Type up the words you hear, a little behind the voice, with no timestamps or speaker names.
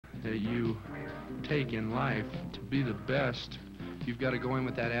that you take in life, to be the best, you've got to go in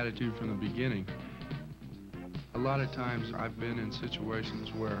with that attitude from the beginning. A lot of times I've been in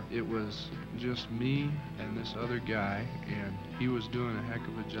situations where it was just me and this other guy, and he was doing a heck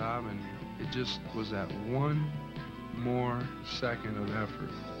of a job, and it just was that one more second of effort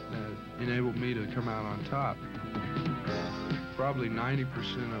that enabled me to come out on top. Probably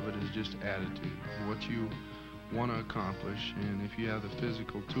 90% of it is just attitude, what you want to accomplish, and if you have the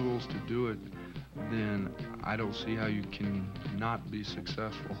physical tools to do it, then I don't see how you can not be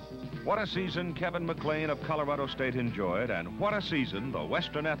successful. What a season Kevin McLean of Colorado State enjoyed, and what a season the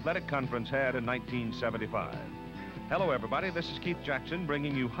Western Athletic Conference had in 1975. Hello everybody, this is Keith Jackson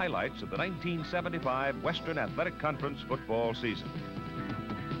bringing you highlights of the 1975 Western Athletic Conference football season.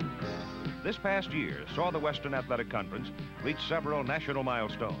 This past year saw the Western Athletic Conference reach several national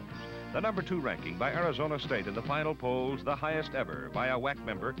milestones. The number 2 ranking by Arizona State in the final polls, the highest ever by a WAC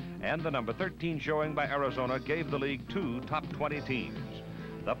member, and the number 13 showing by Arizona gave the league 2 top 20 teams.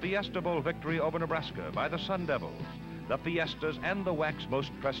 The Fiesta Bowl victory over Nebraska by the Sun Devils, the Fiestas and the WAC's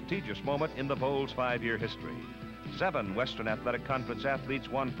most prestigious moment in the Bowl's 5-year history. 7 Western Athletic Conference athletes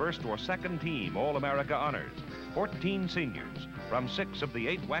won first or second team All-America honors. 14 seniors from 6 of the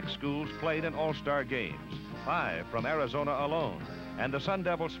 8 WAC schools played in all-star games, 5 from Arizona alone. And the Sun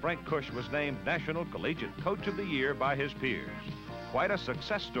Devils' Frank Cush was named National Collegiate Coach of the Year by his peers. Quite a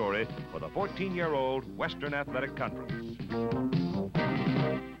success story for the 14-year-old Western Athletic Conference.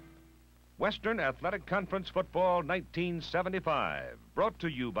 Western Athletic Conference Football 1975, brought to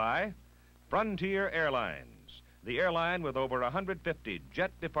you by Frontier Airlines, the airline with over 150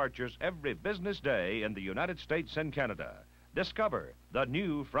 jet departures every business day in the United States and Canada. Discover the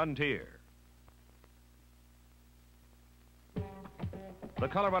new Frontier. The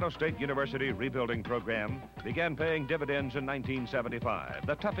Colorado State University rebuilding program began paying dividends in 1975.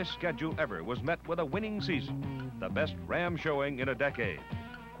 The toughest schedule ever was met with a winning season, the best Ram showing in a decade.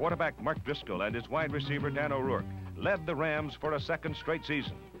 Quarterback Mark Driscoll and his wide receiver Dan O'Rourke led the Rams for a second straight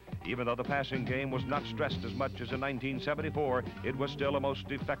season. Even though the passing game was not stressed as much as in 1974, it was still a most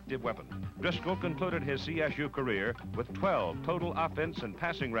effective weapon. Driscoll concluded his CSU career with 12 total offense and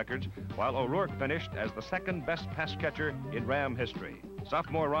passing records, while O'Rourke finished as the second best pass catcher in Ram history.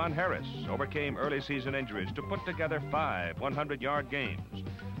 Sophomore Ron Harris overcame early season injuries to put together 5 100-yard games.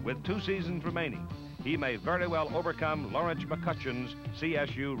 With 2 seasons remaining, he may very well overcome Lawrence McCutcheon's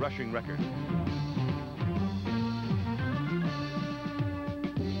CSU rushing record.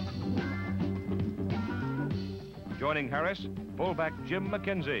 Joining Harris, fullback Jim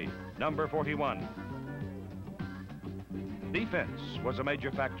McKenzie, number 41. Defense was a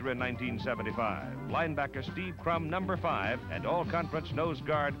major factor in 1975. Linebacker Steve Crum, number 5, and all-conference nose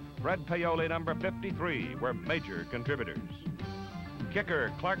guard Fred Paoli, number 53, were major contributors.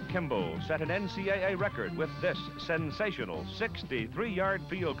 Kicker Clark Kimball set an NCAA record with this sensational 63-yard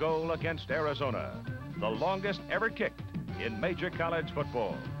field goal against Arizona, the longest ever kicked in major college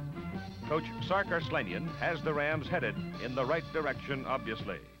football. Coach Sarkar Slanian has the Rams headed in the right direction,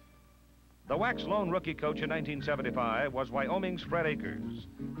 obviously. The WAC's lone rookie coach in 1975 was Wyoming's Fred Akers.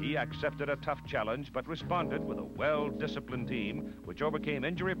 He accepted a tough challenge, but responded with a well-disciplined team, which overcame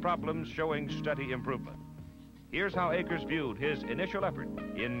injury problems, showing steady improvement. Here's how Akers viewed his initial effort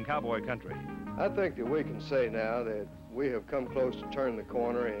in cowboy country. I think that we can say now that we have come close to turning the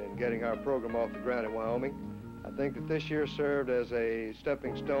corner and getting our program off the ground in Wyoming. I think that this year served as a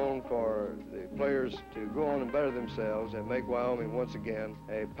stepping stone for the players to go on and better themselves and make Wyoming once again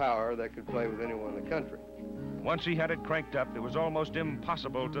a power that could play with anyone in the country. Once he had it cranked up, it was almost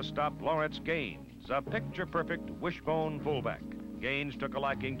impossible to stop Lawrence Gaines, a picture-perfect wishbone fullback. Gaines took a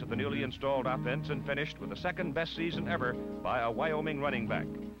liking to the newly installed offense and finished with the second best season ever by a Wyoming running back.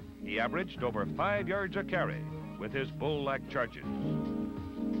 He averaged over 5 yards a carry with his bull-like charges.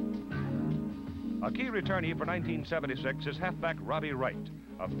 A key returnee for 1976 is halfback Robbie Wright,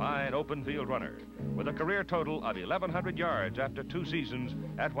 a fine open field runner, with a career total of 1,100 yards after 2 seasons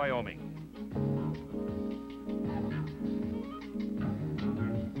at Wyoming.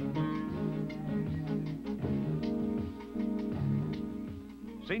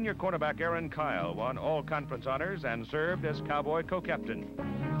 Senior quarterback Aaron Kyle won all conference honors and served as Cowboy co-captain.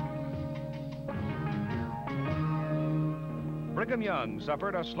 Brigham Young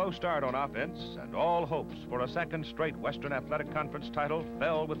suffered a slow start on offense, and all hopes for a second straight Western Athletic Conference title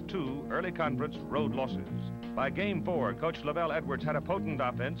fell with 2 early conference road losses. By Game 4, Coach Lavelle Edwards had a potent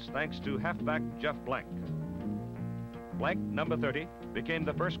offense thanks to halfback Jeff Blank. Blank, number 30, became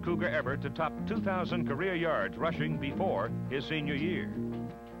the first Cougar ever to top 2,000 career yards rushing before his senior year.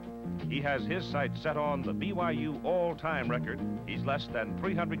 He has his sights set on the BYU all-time record. He's less than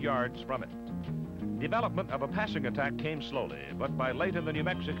 300 yards from it. Development of a passing attack came slowly, but by late in the New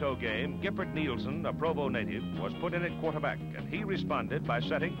Mexico game, Gifford Nielsen, a Provo native, was put in at quarterback, and he responded by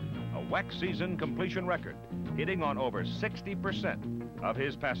setting a WAC season completion record, hitting on over 60% of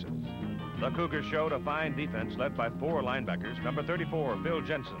his passes. The Cougars showed a fine defense led by 4 linebackers, number 34, Bill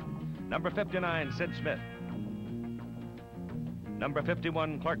Jensen, number 59, Sid Smith, number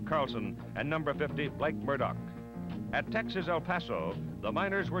 51, Clark Carlson, and number 50, Blake Murdoch. At Texas El Paso, the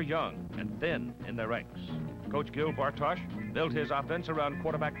Miners were young and thin in their ranks. Coach Gil Bartosh built his offense around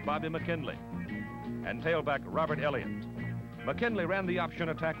quarterback Bobby McKinley and tailback Robert Elliott. McKinley ran the option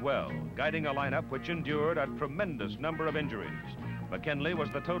attack well, guiding a lineup which endured a tremendous number of injuries. McKinley was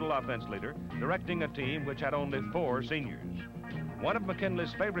the total offense leader, directing a team which had only 4 seniors. One of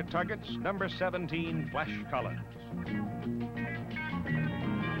McKinley's favorite targets, number 17, Flash Collins.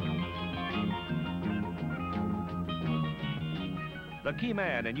 The key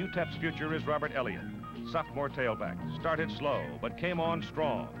man in UTEP's future is Robert Elliott, sophomore tailback. Started slow, but came on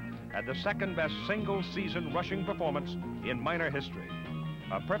strong. Had the second-best single-season rushing performance in Miner history.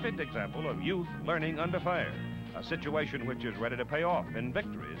 A perfect example of youth learning under fire, a situation which is ready to pay off in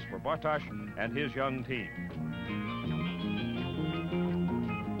victories for Bartosh and his young team.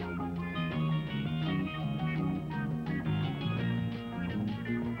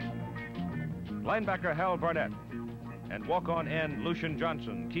 Linebacker Hal Barnett and walk-on end Lucian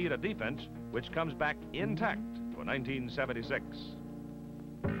Johnson keyed a defense which comes back intact for 1976.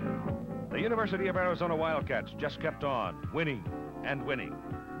 The University of Arizona Wildcats just kept on winning and winning.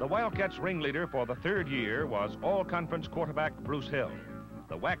 The Wildcats' ringleader for the 3rd year was all-conference quarterback Bruce Hill.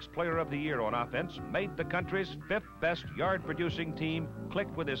 The WAC's Player of the Year on offense made the country's 5th best yard-producing team click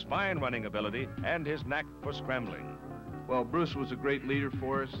with his fine running ability and his knack for scrambling. Well, Bruce was a great leader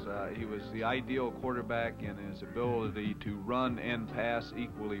for us. He was the ideal quarterback in his ability to run and pass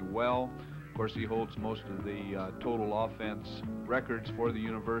equally well. Of course, he holds most of the total offense records for the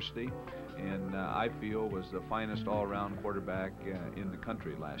university, and I feel was the finest all-around quarterback in the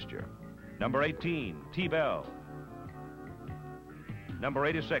country last year. Number 18, T. Bell. Number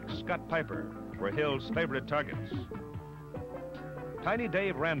 86, Scott Piper, were Hill's favorite targets. Tiny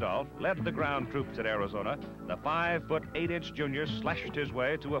Dave Randolph led the ground troops at Arizona. The 5-foot 8-inch junior slashed his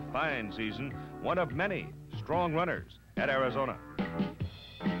way to a fine season, one of many strong runners at Arizona.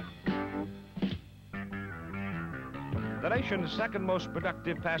 The nation's second most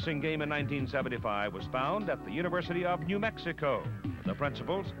productive passing game in 1975 was found at the University of New Mexico. The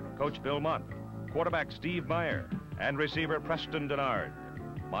principals, Coach Bill Mont, quarterback Steve Meyer, and receiver Preston Denard.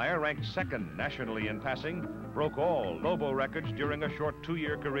 Meyer ranked 2nd nationally in passing, broke all Lobo records during a short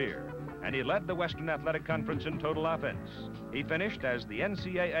 2-year career, and he led the Western Athletic Conference in total offense. He finished as the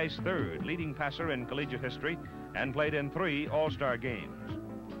NCAA's 3rd leading passer in collegiate history and played in 3 All-Star games.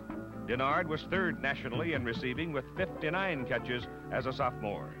 Denard was 3rd nationally in receiving with 59 catches as a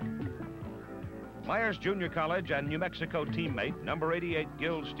sophomore. Meyer's junior college and New Mexico teammate, number 88,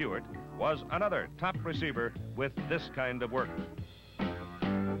 Gil Stewart, was another top receiver with this kind of work.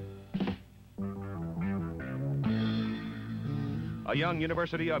 A young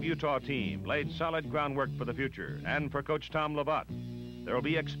University of Utah team laid solid groundwork for the future and for Coach Tom Lovat. There will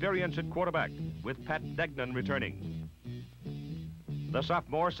be experience at quarterback with Pat Degnan returning. The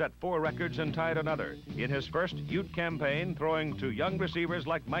sophomore set 4 records and tied another in his first Ute campaign, throwing to young receivers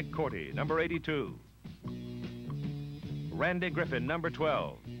like Mike Corty, number 82, Randy Griffin, number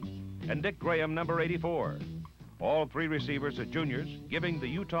 12, and Dick Graham, number 84. All 3 receivers are juniors, giving the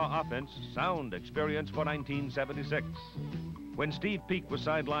Utah offense sound experience for 1976. When Steve Peak was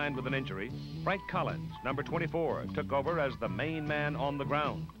sidelined with an injury, Frank Collins, number 24, took over as the main man on the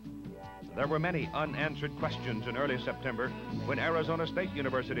ground. There were many unanswered questions in early September when Arizona State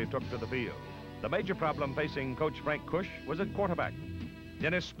University took to the field. The major problem facing Coach Frank Cush was at quarterback.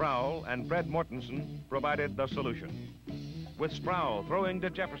 Dennis Sproul and Fred Mortensen provided the solution, with Sproul throwing to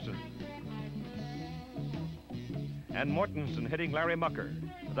Jefferson and Mortensen hitting Larry Mucker.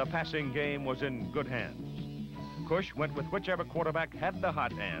 The passing game was in good hands. Cush went with whichever quarterback had the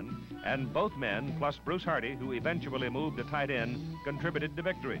hot hand, and both men, plus Bruce Hardy, who eventually moved to tight end, contributed to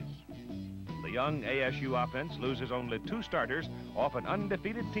victories. The young ASU offense loses only 2 starters off an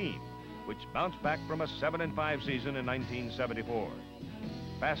undefeated team, which bounced back from a 7-5 season in 1974.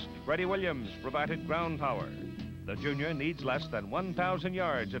 Fast Freddie Williams provided ground power. The junior needs less than 1,000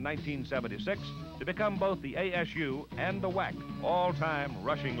 yards in 1976 to become both the ASU and the WAC all-time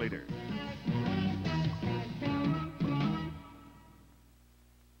rushing leader.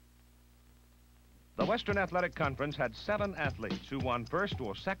 The Western Athletic Conference had 7 athletes who won first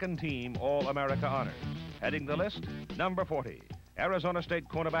or second team All-America honors. Heading the list, number 40, Arizona State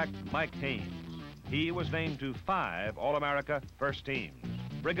cornerback Mike Haynes. He was named to 5 All-America first teams.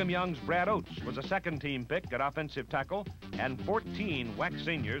 Brigham Young's Brad Oates was a second-team pick at offensive tackle, and 14 WAC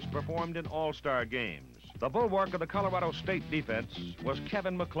seniors performed in all-star games. The bulwark of the Colorado State defense was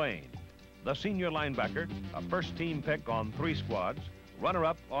Kevin McLean, the senior linebacker, a first-team pick on 3 squads,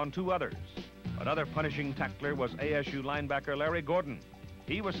 runner-up on 2 others. Another punishing tackler was ASU linebacker Larry Gordon.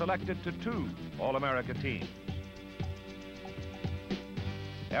 He was selected to 2 All-America teams.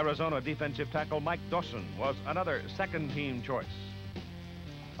 Arizona defensive tackle Mike Dawson was another second-team choice.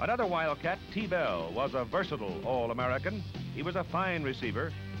 Another Wildcat, T. Bell, was a versatile All-American. He was a fine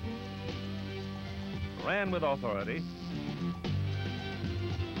receiver, ran with authority,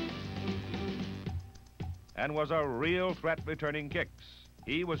 and was a real threat returning kicks.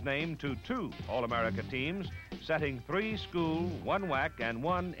 He was named to 2 All-America teams, setting 3 school, 1 WAC, and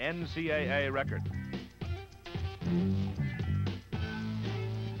 1 NCAA record.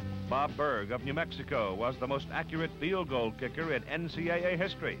 Bob Berg of New Mexico was the most accurate field goal kicker in NCAA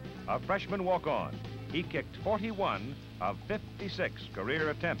history, a freshman walk-on. He kicked 41 of 56 career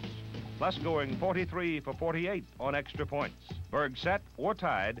attempts, plus going 43 for 48 on extra points. Berg set or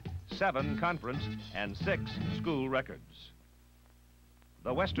tied 7 conference and 6 school records.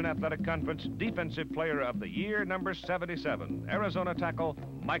 The Western Athletic Conference Defensive Player of the Year, number 77, Arizona tackle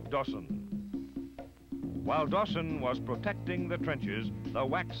Mike Dawson. While Dawson was protecting the trenches, the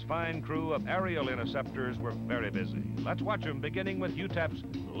WAC's fine crew of aerial interceptors were very busy. Let's watch them, beginning with UTEP's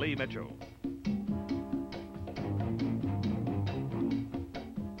Lee Mitchell.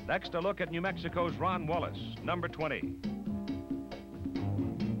 Next, a look at New Mexico's Ron Wallace, number 20.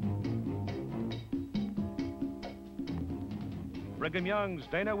 Brigham Young's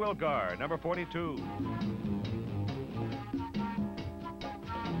Dana Wilgar, number 42.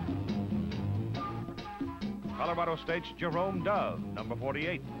 Colorado State's Jerome Dove, number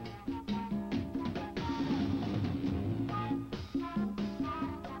 48.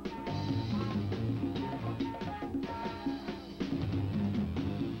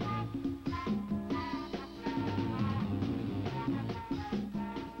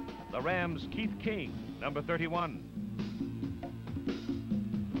 The Rams' Keith King, number 31.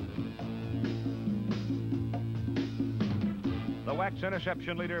 The WAC's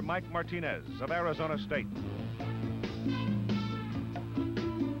interception leader, Mike Martinez of Arizona State.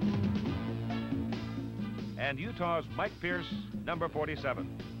 And Utah's Mike Pierce, number 47.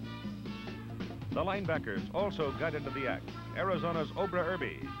 The linebackers also got into the act. Arizona's Obra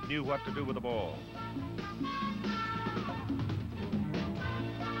Irby knew what to do with the ball.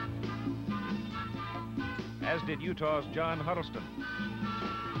 As did Utah's John Huddleston.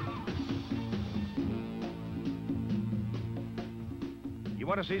 You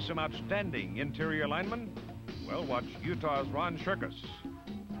want to see some outstanding interior linemen? Well, watch Utah's Ron Shirkus,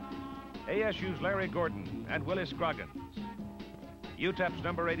 ASU's Larry Gordon, and Willie Scroggins, UTEP's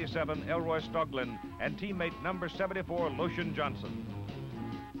number 87, Elroy Stoglin, and teammate number 74, Lucian Johnson.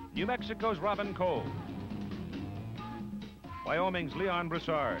 New Mexico's Robin Cole, Wyoming's Leon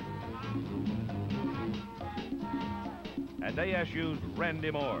Broussard, and ASU's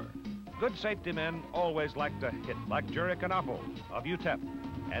Randy Moore. Good safety men always like to hit, like Jerry Knopfel of UTEP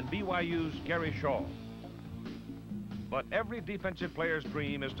and BYU's Gary Shaw. But every defensive player's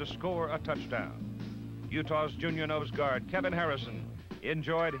dream is to score a touchdown. Utah's junior nose guard, Kevin Harrison,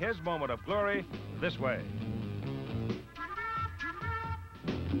 enjoyed his moment of glory this way.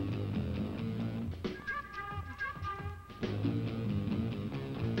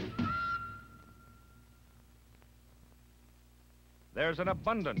 There's an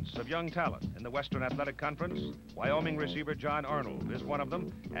abundance of young talent in the Western Athletic Conference. Wyoming receiver John Arnold is one of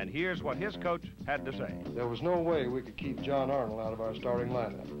them, and here's what his coach had to say. There was no way we could keep John Arnold out of our starting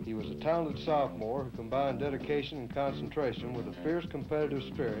lineup. He was a talented sophomore who combined dedication and concentration with a fierce competitive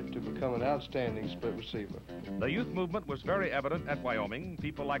spirit to become an outstanding split receiver. The youth movement was very evident at Wyoming.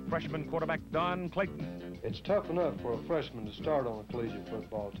 People like freshman quarterback Don Clayton. It's tough enough for a freshman to start on a collegiate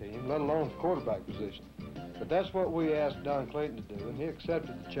football team, let alone the quarterback position. But that's what we asked Don Clayton to do, and he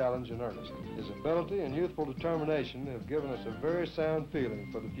accepted the challenge in earnest. His ability and youthful determination have given us a very sound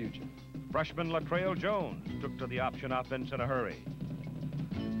feeling for the future. Freshman Latrell Jones took to the option offense in a hurry.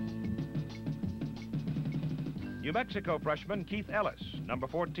 New Mexico freshman Keith Ellis, number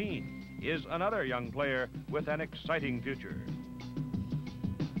 14, is another young player with an exciting future.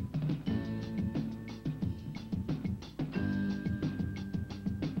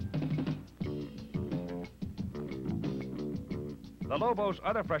 The Lobos'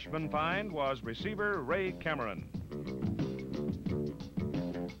 other freshman find was receiver Ray Cameron.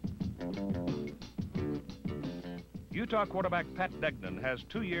 Utah quarterback Pat Degnan has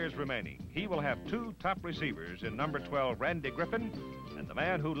 2 years remaining. He will have 2 top receivers in number 12, Randy Griffin, and the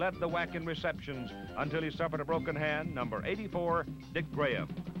man who led the WAC in receptions until he suffered a broken hand, number 84, Dick Graham.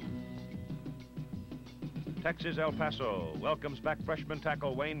 Texas El Paso welcomes back freshman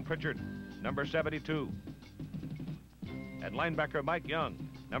tackle Wayne Pritchard, number 72. And linebacker Mike Young,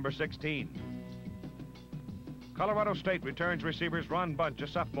 number 16. Colorado State returns receivers Ron Bunch, a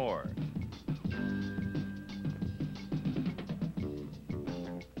sophomore.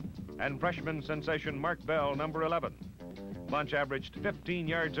 And freshman sensation Mark Bell, number 11. Bunch averaged 15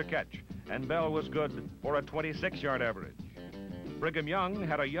 yards a catch, and Bell was good for a 26-yard average. Brigham Young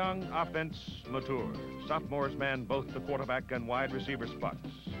had a young offense mature. Sophomores man both the quarterback and wide receiver spots.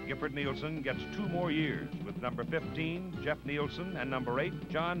 Gifford Nielsen gets 2 more years with number 15, Jeff Nielsen, and number 8,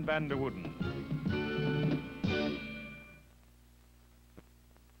 John Vanderwooden.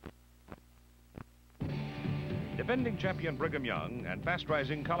 Defending champion Brigham Young and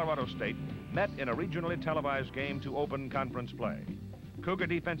fast-rising Colorado State met in a regionally televised game to open conference play. Cougar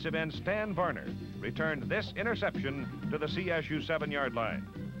defensive end Stan Varner returned this interception to the CSU 7-yard line.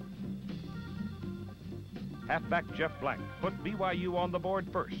 Halfback Jeff Black put BYU on the board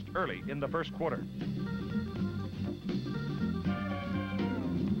first early in the first quarter.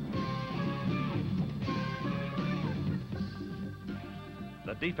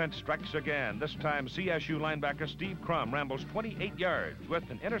 The defense strikes again. This time CSU linebacker Steve Crum rambles 28 yards with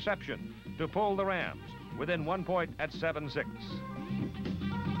an interception to pull the Rams within 1 point at 7-6.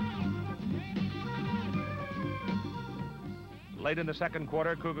 Late in the second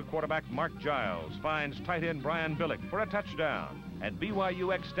quarter, Cougar quarterback Mark Giles finds tight end Brian Billick for a touchdown, and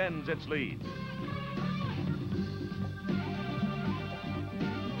BYU extends its lead.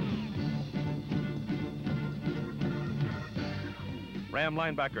 Ram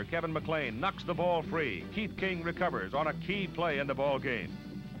linebacker Kevin McLean knocks the ball free. Keith King recovers on a key play in the ball game.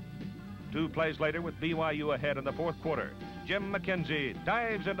 2 plays later, with BYU ahead in the fourth quarter, Jim McKenzie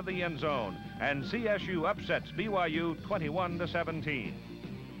dives into the end zone, and CSU upsets BYU 21-17.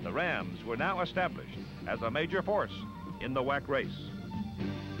 The Rams were now established as a major force in the WAC race.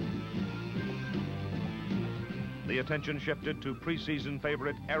 The attention shifted to preseason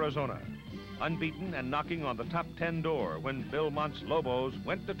favorite Arizona, unbeaten and knocking on the top 10 door when Bill Mont's Lobos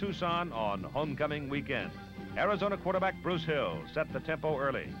went to Tucson on homecoming weekend. Arizona quarterback Bruce Hill set the tempo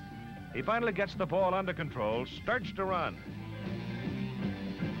early. He finally gets the ball under control, starts to run.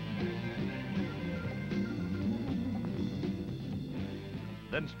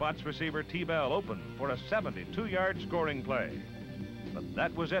 Then spots receiver T-Bell open for a 72-yard scoring play. But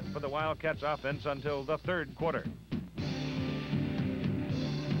that was it for the Wildcats offense until the third quarter.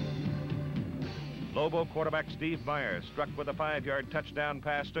 Lobo quarterback Steve Myers struck with a 5-yard touchdown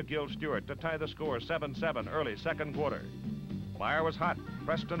pass to Gil Stewart to tie the score 7-7 early second quarter. Meyer was hot.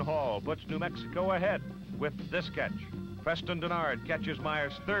 Preston Hall puts New Mexico ahead with this catch. Preston Denard catches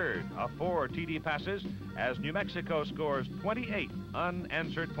Myers' third of 4 TD passes as New Mexico scores 28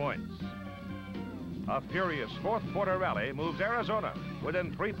 unanswered points. A furious fourth quarter rally moves Arizona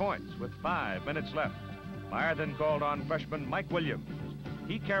within 3 points with 5 minutes left. Meyer then called on freshman Mike Williams.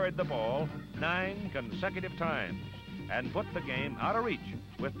 He carried the ball 9 consecutive times and put the game out of reach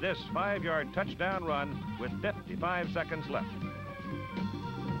with this 5-yard touchdown run with 55 seconds left.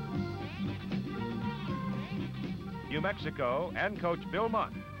 New Mexico and coach Bill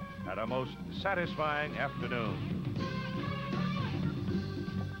Mont had a most satisfying afternoon.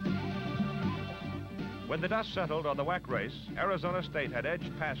 When the dust settled on the WAC race, Arizona State had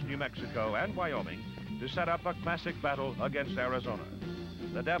edged past New Mexico and Wyoming to set up a classic battle against Arizona.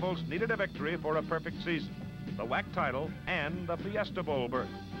 The Devils needed a victory for a perfect season, the WAC title, and the Fiesta Bowl berth.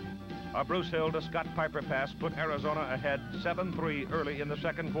 A Bruce Hill to Scott Piper pass put Arizona ahead 7-3 early in the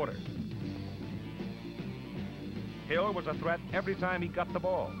second quarter. Hill was a threat every time he got the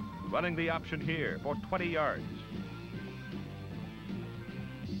ball, running the option here for 20 yards.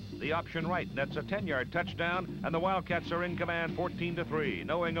 The option right nets a 10-yard touchdown, and the Wildcats are in command 14-3,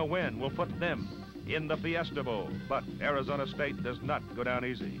 knowing a win will put them in the Fiesta Bowl. But Arizona State does not go down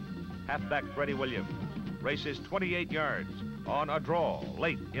easy. Halfback Freddie Williams races 28 yards on a draw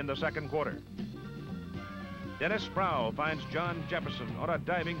late in the second quarter. Dennis Sproul finds John Jefferson on a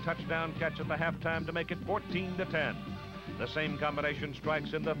diving touchdown catch at the halftime to make it 14-10. The same combination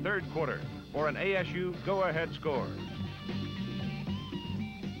strikes in the third quarter for an ASU go-ahead score.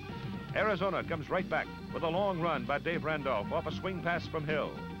 Arizona comes right back with a long run by Dave Randolph off a swing pass from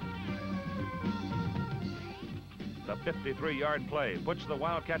Hill. The 53-yard play puts the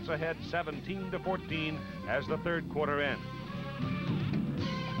Wildcats ahead 17-14 as the third quarter ends.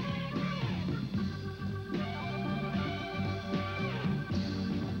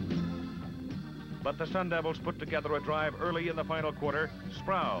 But the Sun Devils put together a drive early in the final quarter.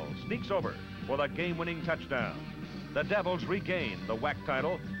 Sproul sneaks over for the game-winning touchdown. The Devils regain the WAC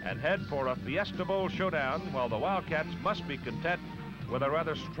title and head for a Fiesta Bowl showdown, while the Wildcats must be content with a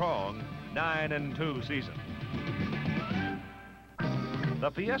rather strong 9-2 season.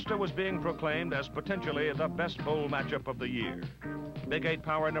 The Fiesta was being proclaimed as potentially the best bowl matchup of the year. Big 8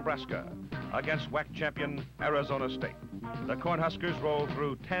 power Nebraska against WAC champion Arizona State. The Cornhuskers rolled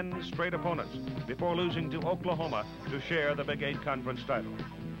through 10 straight opponents before losing to Oklahoma to share the Big 8 conference title.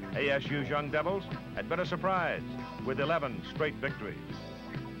 ASU's Young Devils had been a surprise with 11 straight victories.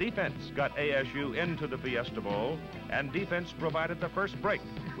 Defense got ASU into the Fiesta Bowl, and defense provided the first break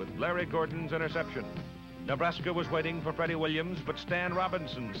with Larry Gordon's interception. Nebraska was waiting for Freddie Williams, but Stan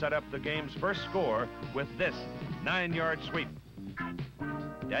Robinson set up the game's first score with this 9-yard sweep.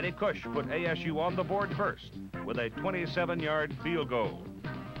 Danny Cush put ASU on the board first with a 27-yard field goal.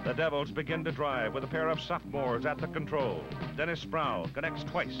 The Devils begin to drive with a pair of sophomores at the control. Dennis Sproul connects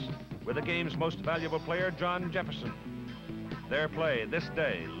twice with the game's most valuable player, John Jefferson. Their play this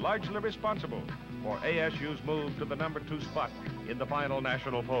day largely responsible for ASU's move to the #2 spot in the final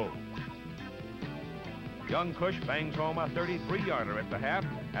national poll. Young Cush bangs home a 33-yarder at the half,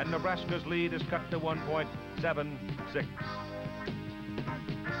 and Nebraska's lead is cut to 1.76.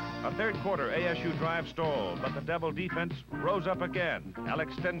 A third quarter ASU drive stalled, but the Devil defense rose up again.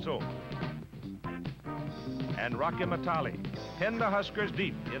 Alex Stencil and Rocky Matali pinned the Huskers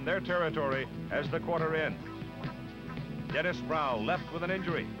deep in their territory as the quarter ends. Dennis Sproul left with an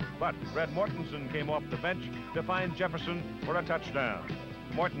injury, but Fred Mortensen came off the bench to find Jefferson for a touchdown.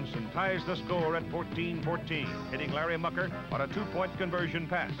 Mortensen ties the score at 14-14, hitting Larry Mucker on a 2-point conversion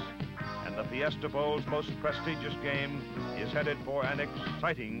pass. And the Fiesta Bowl's most prestigious game is headed for an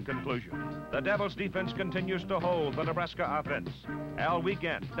exciting conclusion. The Devils' defense continues to hold the Nebraska offense. Al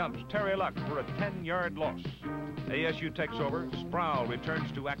Weekend dumps Terry Luck for a 10-yard loss. ASU takes over. Sproul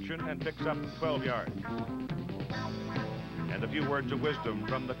returns to action and picks up 12 yards. And a few words of wisdom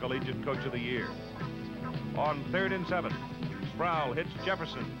from the Collegiate Coach of the Year. On 3rd and 7, Sproul hits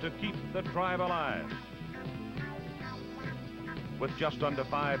Jefferson to keep the drive alive. With just under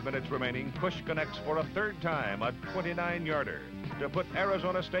 5 minutes remaining, Cush connects for a third time, a 29-yarder, to put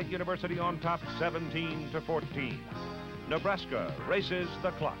Arizona State University on top 17-14. Nebraska races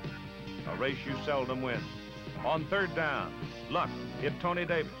the clock, a race you seldom win. On 3rd down, Luck hit Tony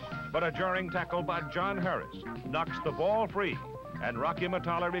Davis, but a jarring tackle by John Harris knocks the ball free, and Rocky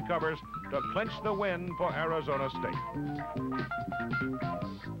Matala recovers to clinch the win for Arizona State.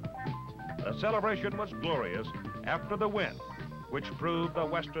 The celebration was glorious after the win, which proved the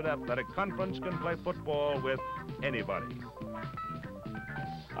Western Athletic Conference can play football with anybody.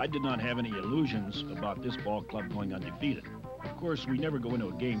 I did not have any illusions about this ball club going undefeated. Of course, we never go into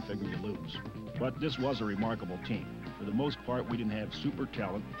a game figuring to lose. But this was a remarkable team. For the most part, we didn't have super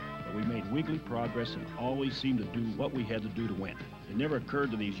talent, but we made weekly progress and always seemed to do what we had to do to win. It never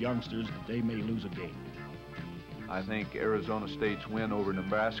occurred to these youngsters that they may lose a game. I think Arizona State's win over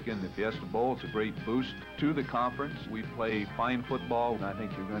Nebraska in the Fiesta Bowl is a great boost to the conference. We play fine football, and I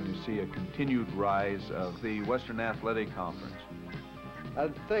think you're going to see a continued rise of the Western Athletic Conference. I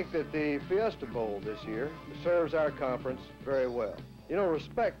think that the Fiesta Bowl this year serves our conference very well. You know,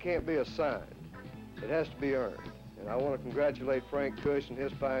 respect can't be assigned. It has to be earned. And I want to congratulate Frank Cush and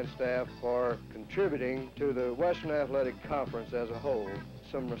his fine staff for contributing to the Western Athletic Conference as a whole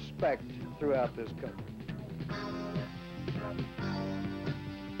some respect throughout this country.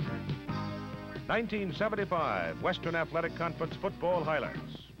 1975 Western Athletic Conference football highlights,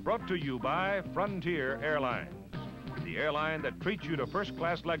 brought to you by Frontier Airlines, the airline that treats you to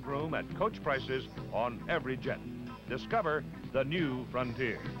first-class legroom at coach prices on every jet. Discover the new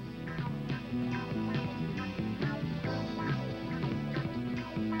Frontier.